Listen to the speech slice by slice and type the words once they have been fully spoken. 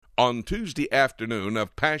On Tuesday afternoon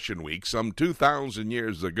of Passion Week, some 2,000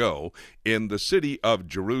 years ago, in the city of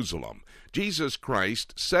Jerusalem, Jesus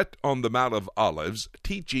Christ sat on the Mount of Olives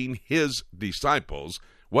teaching his disciples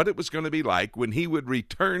what it was going to be like when he would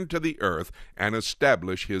return to the earth and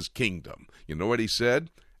establish his kingdom. You know what he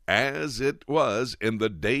said? As it was in the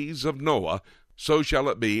days of Noah, so shall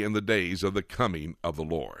it be in the days of the coming of the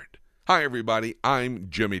Lord. Hi, everybody. I'm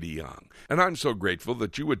Jimmy DeYoung, and I'm so grateful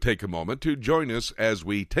that you would take a moment to join us as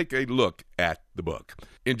we take a look at the book.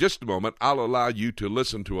 In just a moment, I'll allow you to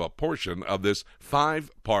listen to a portion of this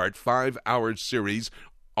 5-part, 5-hour series,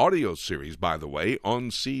 audio series, by the way, on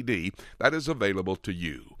CD that is available to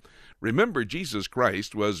you. Remember, Jesus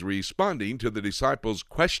Christ was responding to the disciples'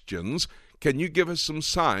 questions. Can you give us some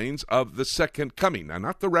signs of the second coming? Now,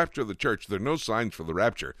 not the rapture of the church. There are no signs for the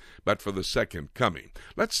rapture, but for the second coming.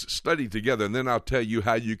 Let's study together, and then I'll tell you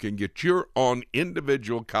how you can get your own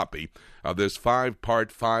individual copy of this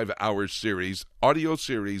 5-part, 5-hour series, audio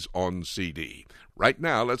series on CD. Right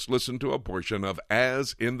now, let's listen to a portion of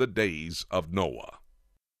As in the Days of Noah.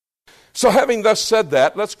 So having thus said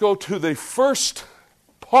that, let's go to the first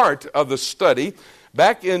part of the study,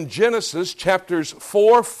 back in Genesis chapters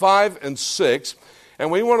 4, 5, and 6, and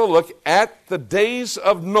we want to look at the days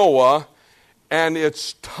of Noah and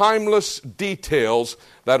its timeless details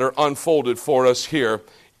that are unfolded for us here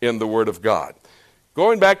in the Word of God.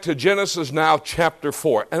 Going back to Genesis now, chapter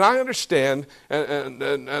 4, and I understand,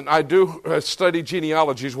 and I do study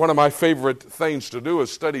genealogies. One of my favorite things to do is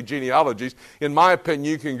study genealogies. In my opinion,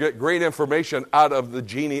 you can get great information out of the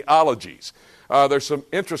genealogies. There's some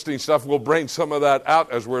interesting stuff. We'll bring some of that out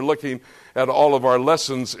as we're looking at all of our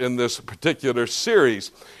lessons in this particular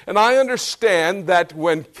series. And I understand that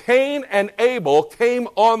when Cain and Abel came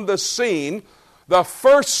on the scene, the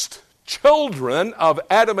first children of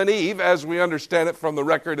Adam and Eve, as we understand it from the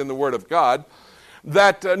record in the Word of God,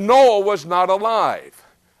 that Noah was not alive.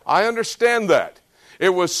 I understand that.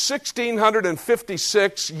 It was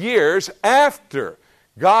 1,656 years after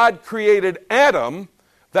God created Adam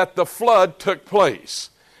that the flood took place.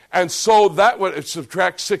 And so that would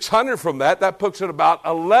subtract 600 from that. That puts it about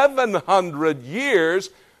 1,100 years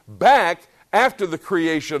back after the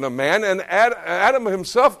creation of man. And Adam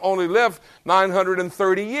himself only lived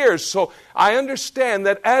 930 years. So I understand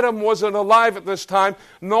that Adam wasn't alive at this time,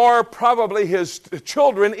 nor probably his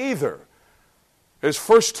children either. His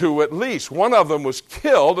first two at least. One of them was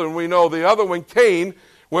killed, and we know the other one, Cain,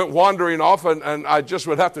 went wandering off, and I just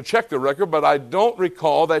would have to check the record, but I don't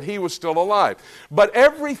recall that he was still alive. But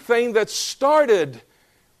everything that started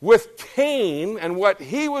with Cain and what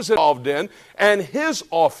he was involved in and his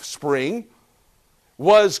offspring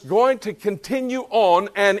was going to continue on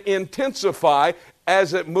and intensify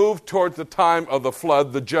as it moved toward the time of the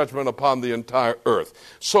flood, the judgment upon the entire earth.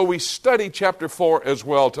 So we study chapter 4 as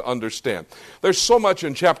well to understand. There's so much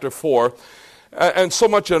in chapter 4, and so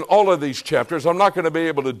much in all of these chapters. I'm not going to be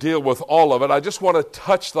able to deal with all of it. I just want to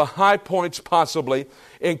touch the high points possibly,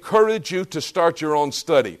 encourage you to start your own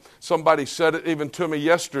study. Somebody said it even to me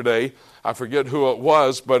yesterday. I forget who it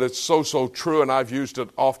was, but it's so true, and I've used it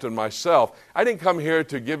often myself. I didn't come here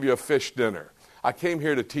to give you a fish dinner. I came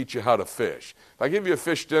here to teach you how to fish. If I give you a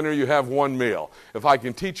fish dinner, you have one meal. If I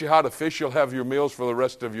can teach you how to fish, you'll have your meals for the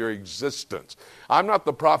rest of your existence. I'm not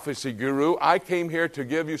the prophecy guru. I came here to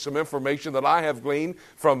give you some information that I have gleaned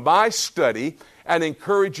from my study and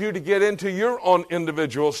encourage you to get into your own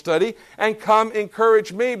individual study and come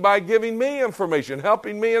encourage me by giving me information,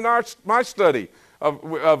 helping me in my study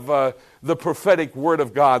of the prophetic Word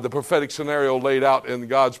of God, the prophetic scenario laid out in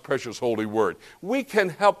God's precious holy Word. We can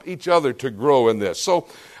help each other to grow in this. So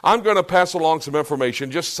I'm going to pass along some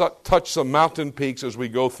information, just touch some mountain peaks as we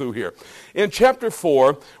go through here. In chapter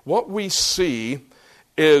 4, what we see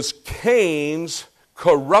is Cain's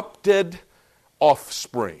corrupted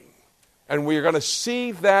offspring. And we're going to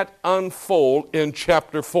see that unfold in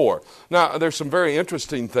chapter 4. Now, there's some very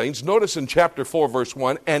interesting things. Notice in chapter 4, verse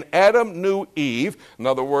 1, and Adam knew Eve. In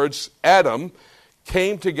other words, Adam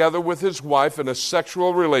came together with his wife in a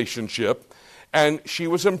sexual relationship, and she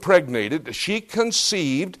was impregnated. She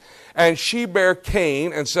conceived, and she bare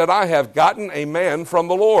Cain and said, I have gotten a man from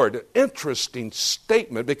the Lord. Interesting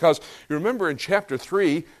statement, because you remember in chapter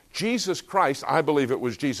 3, Jesus Christ, I believe it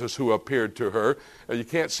was Jesus who appeared to her. You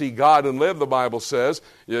can't see God and live, the Bible says.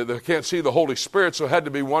 You can't see the Holy Spirit, so it had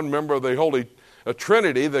to be one member of the Holy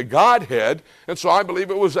Trinity, the Godhead. And so I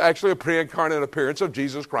believe it was actually a pre-incarnate appearance of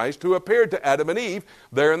Jesus Christ who appeared to Adam and Eve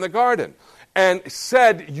there in the garden and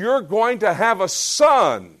said, you're going to have a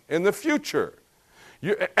son in the future.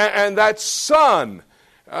 And that son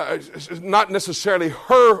not necessarily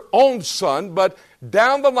her own son, but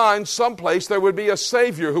down the line someplace there would be a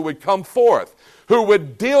Savior who would come forth, who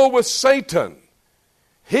would deal with Satan.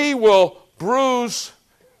 He will bruise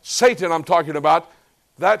Satan, I'm talking about,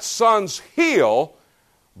 that son's heel,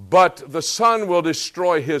 but the son will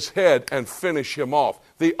destroy his head and finish him off.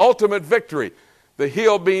 The ultimate victory. The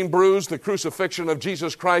heel being bruised, the crucifixion of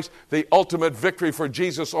Jesus Christ, the ultimate victory for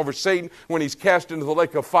Jesus over Satan when he's cast into the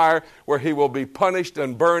lake of fire, where he will be punished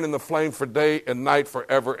and burned in the flame for day and night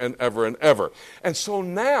forever and ever and ever. And so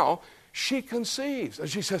now she conceives, and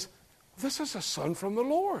she says, this is a son from the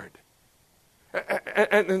Lord.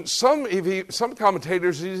 And some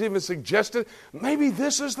commentators even suggested maybe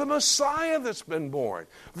this is the Messiah that's been born.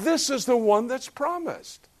 This is the one that's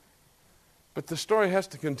promised. But the story has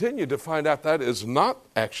to continue to find out that is not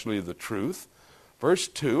actually the truth. Verse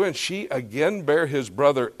 2, and she again bare his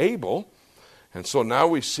brother Abel. And so now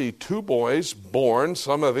we see two boys born.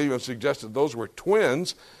 Some have even suggested those were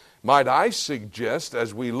twins. Might I suggest,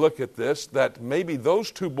 as we look at this, that maybe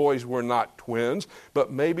those two boys were not twins,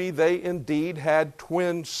 but maybe they indeed had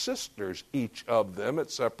twin sisters, each of them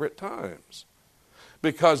at separate times.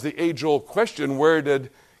 Because the age-old question, where did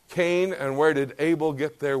Cain and where did Abel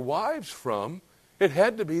get their wives from? It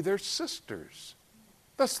had to be their sisters.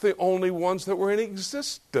 That's the only ones that were in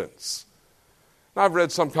existence. Now, I've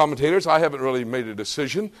read some commentators. I haven't really made a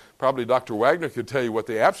decision. Probably Dr. Wagner could tell you what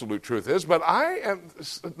the absolute truth is, but I am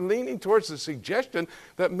leaning towards the suggestion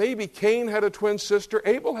that maybe Cain had a twin sister,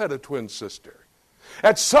 Abel had a twin sister.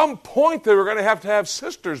 At some point, they were going to have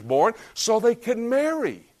sisters born so they could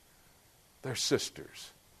marry their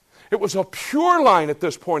sisters. It was a pure line at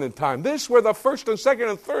this point in time. These were the first and second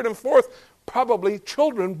and third and fourth probably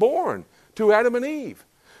children born to Adam and Eve.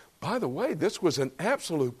 By the way, this was an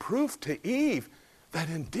absolute proof to Eve that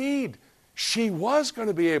indeed she was going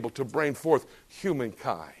to be able to bring forth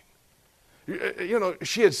humankind. You know,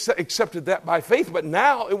 she had accepted that by faith, but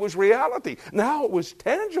now it was reality. Now it was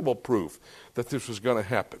tangible proof that this was going to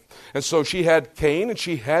happen. And so she had Cain and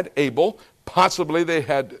she had Abel. Possibly they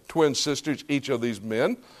had twin sisters, each of these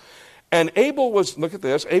men. And Abel was, look at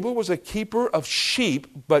this, Abel was a keeper of sheep,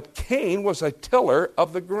 but Cain was a tiller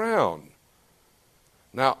of the ground.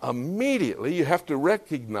 Now, immediately you have to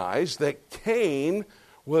recognize that Cain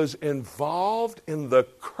was involved in the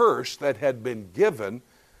curse that had been given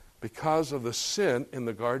because of the sin in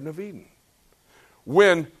the Garden of Eden.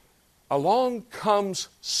 When along comes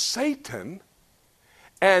Satan,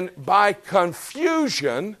 and by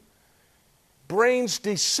confusion brings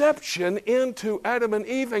deception into Adam and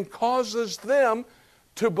Eve and causes them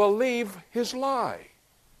to believe his lie.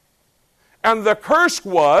 And the curse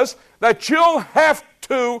was that you'll have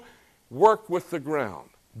to work with the ground,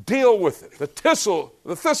 deal with it. The thistles,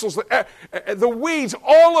 the weeds,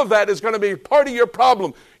 all of that is going to be part of your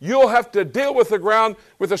problem. You'll have to deal with the ground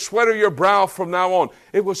with the sweat of your brow from now on.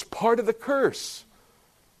 It was part of the curse.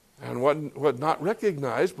 And what not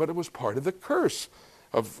recognized, but it was part of the curse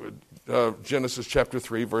of Genesis chapter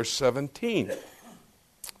 3, verse 17.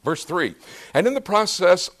 Verse 3, and in the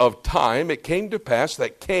process of time it came to pass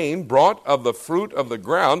that Cain brought of the fruit of the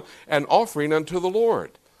ground an offering unto the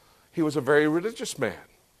Lord. He was a very religious man.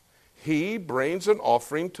 He brings an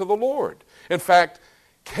offering to the Lord. In fact,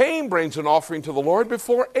 Cain brings an offering to the Lord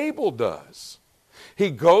before Abel does. He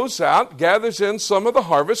goes out, gathers in some of the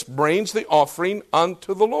harvest, brings the offering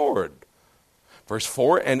unto the Lord. Verse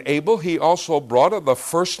 4, and Abel he also brought of the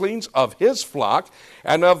firstlings of his flock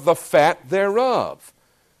and of the fat thereof.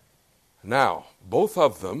 Now, both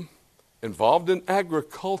of them involved in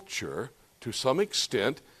agriculture to some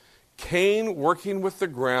extent, Cain working with the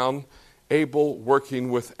ground, Abel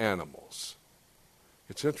working with animals.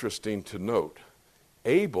 It's interesting to note,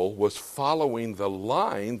 Abel was following the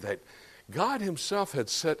line that God himself had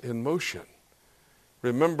set in motion.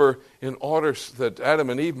 Remember, in order that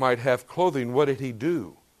Adam and Eve might have clothing, what did he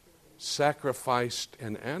do? Sacrificed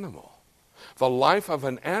an animal. The life of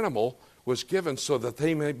an animal was given so that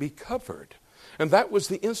they may be covered. And that was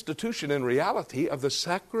the institution in reality of the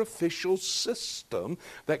sacrificial system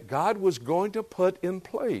that God was going to put in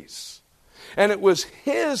place. And it was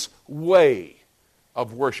his way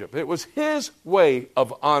of worship. It was his way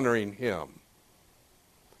of honoring him.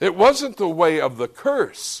 It wasn't the way of the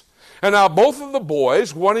curse. And now both of the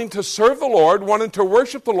boys, wanting to serve the Lord, wanting to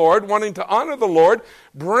worship the Lord, wanting to honor the Lord,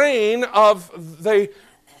 bring of the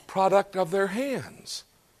product of their hands.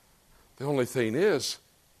 The only thing is,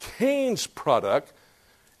 Cain's product,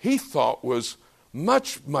 he thought was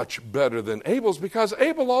much, much better than Abel's, because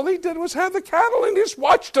Abel, all he did was have the cattle and he just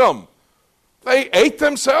watched them. They ate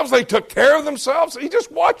themselves, they took care of themselves, he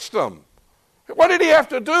just watched them. What did he have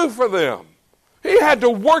to do for them? He had to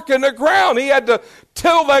work in the ground. He had to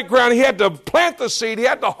till that ground. He had to plant the seed. He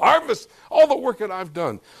had to harvest all the work that I've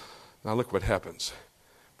done. Now look what happens.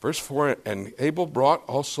 Verse 4, and Abel brought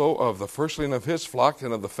also of the firstling of his flock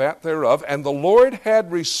and of the fat thereof, and the Lord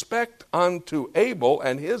had respect unto Abel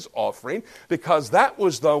and his offering, because that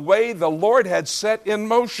was the way the Lord had set in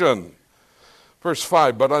motion. Verse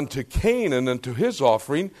 5, but unto Cain and unto his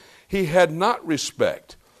offering he had not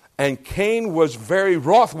respect. And Cain was very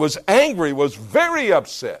wroth, was angry, was very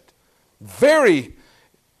upset, very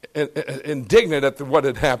indignant at what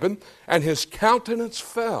had happened, and his countenance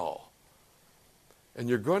fell. And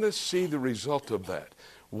you're going to see the result of that.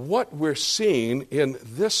 What we're seeing in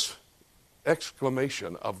this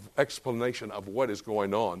explanation of what is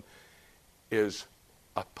going on is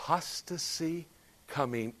apostasy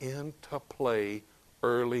coming into play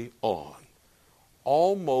early on,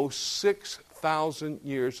 almost 6,000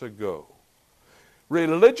 years ago.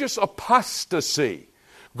 Religious apostasy,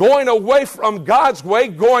 going away from God's way,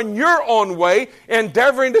 going your own way,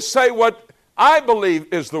 endeavoring to say what I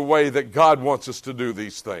believe is the way that God wants us to do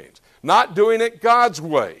these things, not doing it God's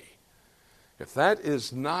way. If that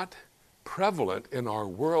is not prevalent in our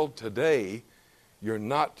world today, you're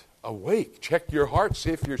not awake. Check your heart,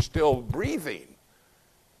 see if you're still breathing.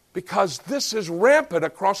 Because this is rampant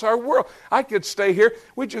across our world. I could stay here.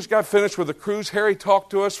 We just got finished with a cruise. Harry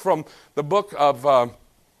talked to us from the book of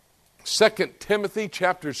 2 Timothy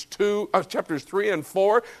chapters 3 and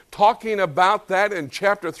 4, talking about that in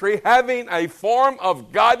chapter 3, having a form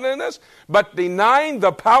of godliness, but denying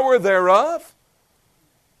the power thereof.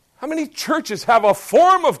 How many churches have a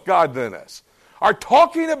form of godliness, are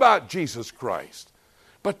talking about Jesus Christ,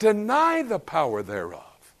 but deny the power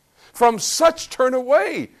thereof? From such turn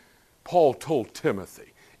away, Paul told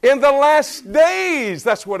Timothy. In the last days,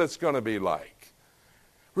 that's what it's going to be like.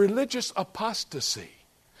 Religious apostasy.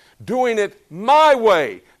 Doing it my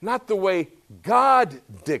way, not the way God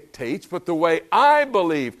dictates, but the way I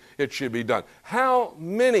believe it should be done. How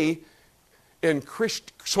many in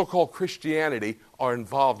so-called Christianity are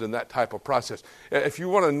involved in that type of process? If you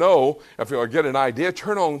want to know, if you want to get an idea,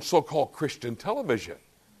 turn on so-called Christian television.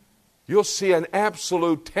 You'll see an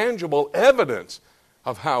absolute tangible evidence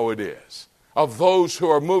of how it is, of those who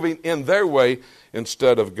are moving in their way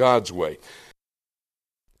instead of God's way.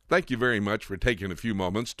 Thank you very much for taking a few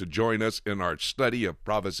moments to join us in our study of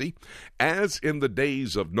prophecy. As in the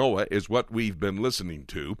days of Noah is what we've been listening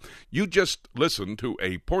to. You just listened to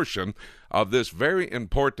a portion of this very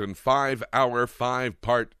important 5-hour,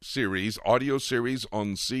 5-part series, audio series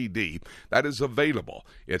on CD that is available.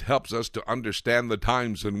 It helps us to understand the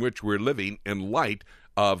times in which we're living in light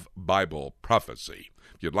of Bible prophecy.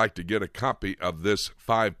 If you'd like to get a copy of this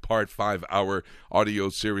 5-part, 5-hour audio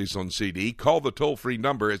series on CD, call the toll-free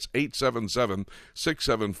number. It's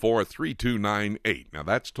 877-674-3298. Now,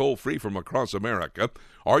 that's toll-free from across America,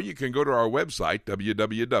 or you can go to our website,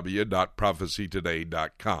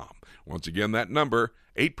 www.prophecytoday.com. Once again, that number,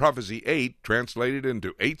 8Prophecy8, translated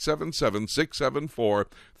into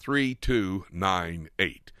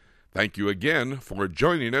 877-674-3298. Thank you again for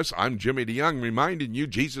joining us. I'm Jimmy DeYoung, reminding you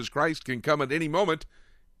Jesus Christ can come at any moment.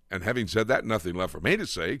 And having said that, nothing left for me to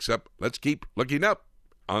say except let's keep looking up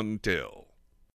until...